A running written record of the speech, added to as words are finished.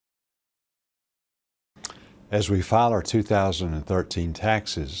As we file our 2013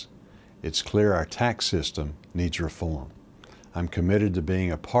 taxes, it's clear our tax system needs reform. I'm committed to being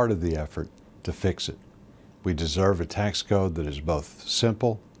a part of the effort to fix it. We deserve a tax code that is both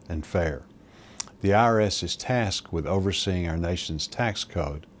simple and fair. The IRS is tasked with overseeing our nation's tax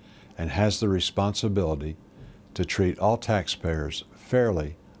code and has the responsibility to treat all taxpayers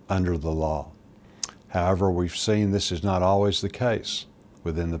fairly under the law. However, we've seen this is not always the case.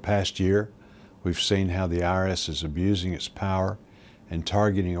 Within the past year, we've seen how the IRS is abusing its power and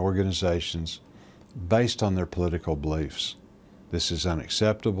targeting organizations based on their political beliefs. This is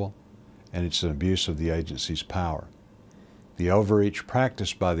unacceptable, and it's an abuse of the agency's power. The overreach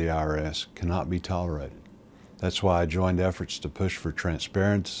practiced by the IRS cannot be tolerated. That's why I joined efforts to push for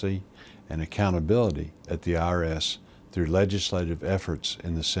transparency and accountability at the IRS through legislative efforts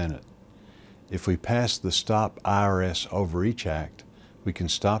in the Senate. If we pass the Stop IRS Overreach Act, we can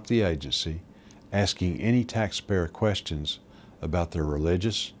stop the agency asking any taxpayer questions about their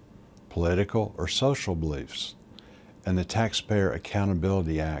religious, political, or social beliefs. And the Taxpayer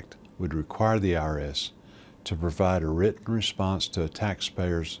Accountability Act would require the IRS to provide a written response to a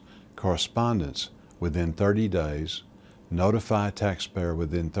taxpayer's correspondence within 30 days, notify a taxpayer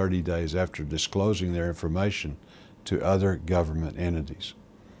within 30 days after disclosing their information to other government entities.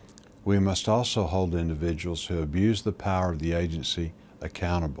 We must also hold individuals who abuse the power of the agency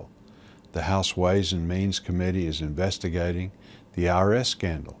accountable. The House Ways and Means Committee is investigating the IRS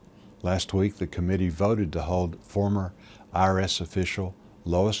scandal. Last week, the committee voted to hold former IRS official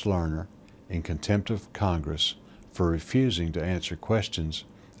Lois Lerner in contempt of Congress for refusing to answer questions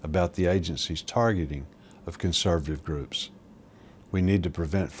about the agency's targeting of conservative groups. We need to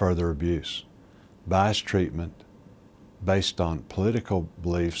prevent further abuse. Biased treatment based on political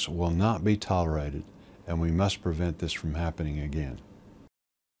beliefs will not be tolerated, and we must prevent this from happening again.